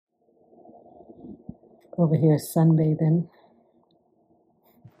Over here sunbathing.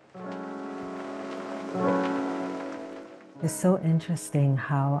 It's so interesting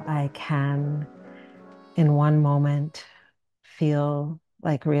how I can, in one moment, feel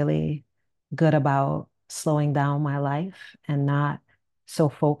like really good about slowing down my life and not so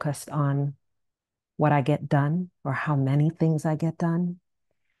focused on what I get done or how many things I get done.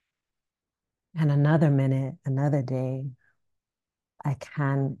 And another minute, another day, I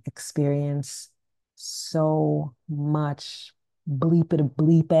can experience so much bleepity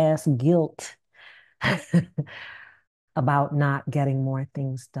bleep ass guilt about not getting more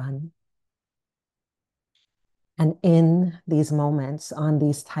things done. And in these moments, on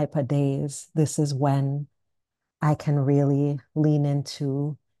these type of days, this is when I can really lean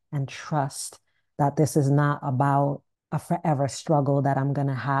into and trust that this is not about a forever struggle that I'm going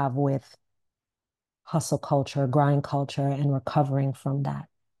to have with hustle culture, grind culture, and recovering from that,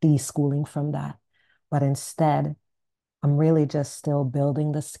 deschooling from that. But instead, I'm really just still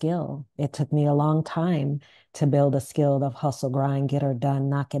building the skill. It took me a long time to build a skill of hustle, grind, get her done,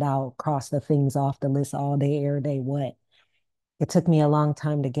 knock it out, cross the things off the list all day, every day, what? It took me a long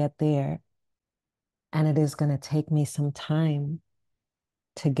time to get there, and it is going to take me some time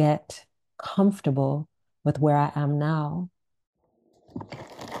to get comfortable with where I am now,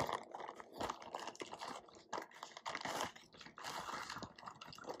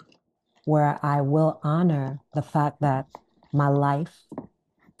 where I will honor the fact that my life,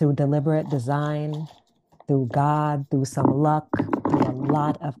 through deliberate design, through God, through some luck, through a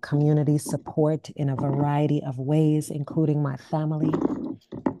lot of community support in a variety of ways, including my family,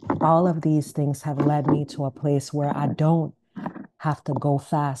 all of these things have led me to a place where I don't have to go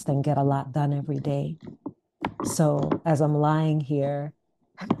fast and get a lot done every day. So as I'm lying here,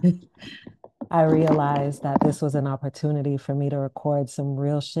 I realized that this was an opportunity for me to record some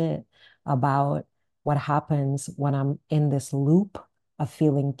real shit about what happens when I'm in this loop of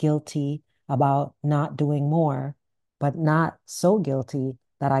feeling guilty about not doing more, but not so guilty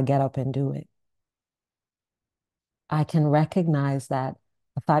that I get up and do it. I can recognize that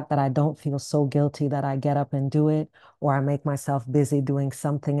the fact that I don't feel so guilty that I get up and do it, or I make myself busy doing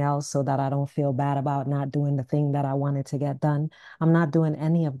something else so that I don't feel bad about not doing the thing that I wanted to get done. I'm not doing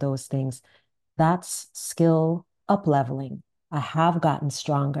any of those things. That's skill up leveling. I have gotten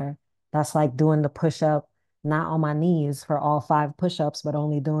stronger. That's like doing the push up, not on my knees for all five push ups, but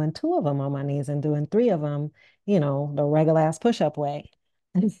only doing two of them on my knees and doing three of them, the regular ass push up way.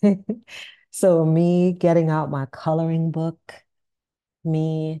 So, me getting out my coloring book,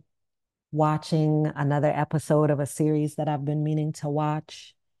 me watching another episode of a series that I've been meaning to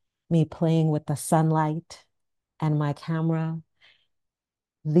watch, me playing with the sunlight and my camera,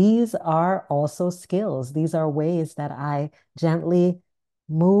 these are also skills. These are ways that I gently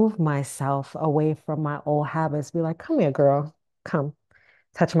move myself away from my old habits. Be like, come here, girl. Come,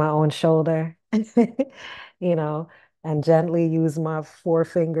 touch my own shoulder, you know, and gently use my four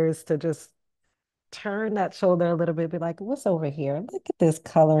fingers to just turn that shoulder a little bit. Be like, what's over here? Look at this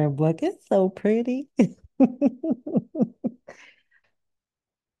coloring book. It's so pretty.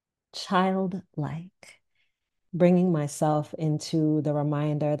 Childlike, bringing myself into the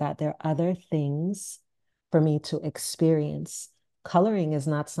reminder that there are other things for me to experience. Coloring is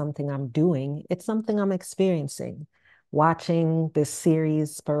not something I'm doing, it's something I'm experiencing. Watching this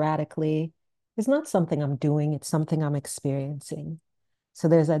series sporadically is not something I'm doing, it's something I'm experiencing. So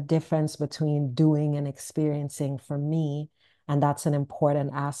there's a difference between doing and experiencing for me. And that's an important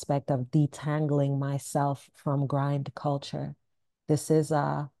aspect of detangling myself from grind culture. This is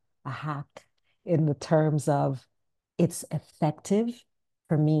a hack in the terms of it's effective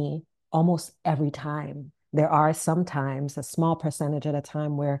for me almost every time. There are sometimes a small percentage at a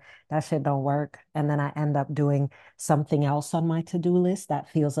time where that shit don't work. And then I end up doing something else on my to-do list that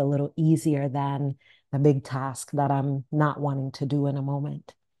feels a little easier than the big task that I'm not wanting to do in a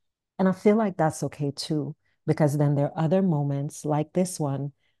moment. And I feel like that's okay too, because then there are other moments like this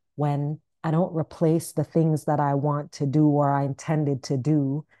one when I don't replace the things that I want to do or I intended to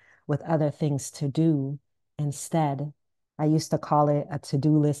do with other things to do. Instead, I used to call it a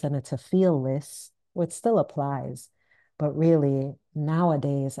to-do list and a to-feel list, which still applies. But really,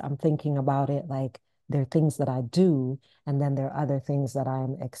 nowadays, I'm thinking about it like there are things that I do, and then there are other things that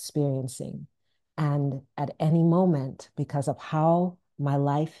I'm experiencing. And at any moment, because of how my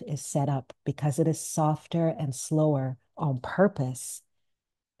life is set up, because it is softer and slower on purpose,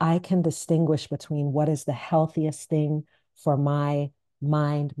 I can distinguish between what is the healthiest thing for my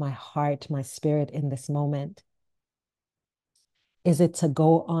mind, my heart, my spirit in this moment. Is it to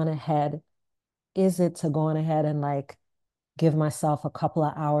go on ahead? Is it to go on ahead and like give myself a couple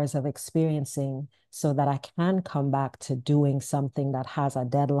of hours of experiencing so that I can come back to doing something that has a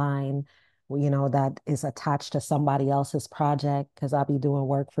deadline, that is attached to somebody else's project, because I'll be doing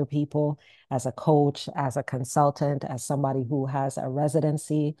work for people as a coach, as a consultant, as somebody who has a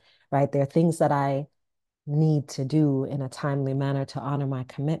residency, right? There are things that I need to do in a timely manner to honor my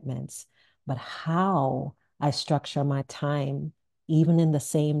commitments. But how I structure my time, even in the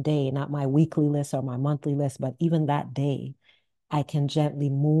same day, not my weekly list or my monthly list, but even that day, I can gently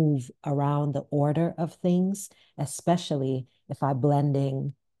move around the order of things, especially if I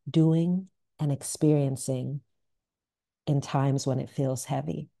blending doing and experiencing in times when it feels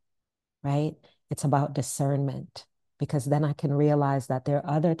heavy, right? It's about discernment, because then I can realize that there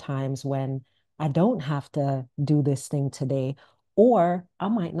are other times when I don't have to do this thing today, or I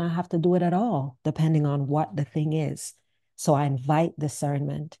might not have to do it at all, depending on what the thing is. So I invite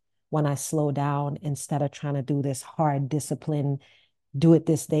discernment when I slow down instead of trying to do this hard discipline, do it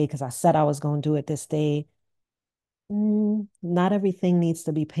this day because I said I was going to do it this day. Not everything needs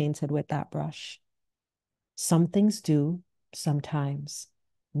to be painted with that brush. Some things do, sometimes.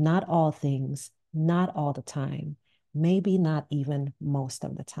 Not all things, not all the time. Maybe not even most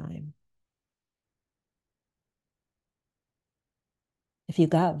of the time. If you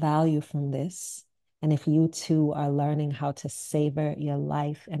got value from this, and if you too are learning how to savor your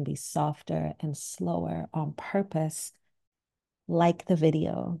life and be softer and slower on purpose, like the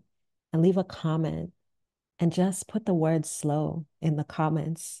video and leave a comment and just put the word slow in the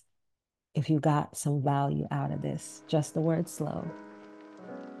comments if you got some value out of this. Just the word slow.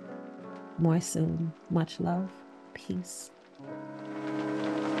 More soon. Much love. Peace.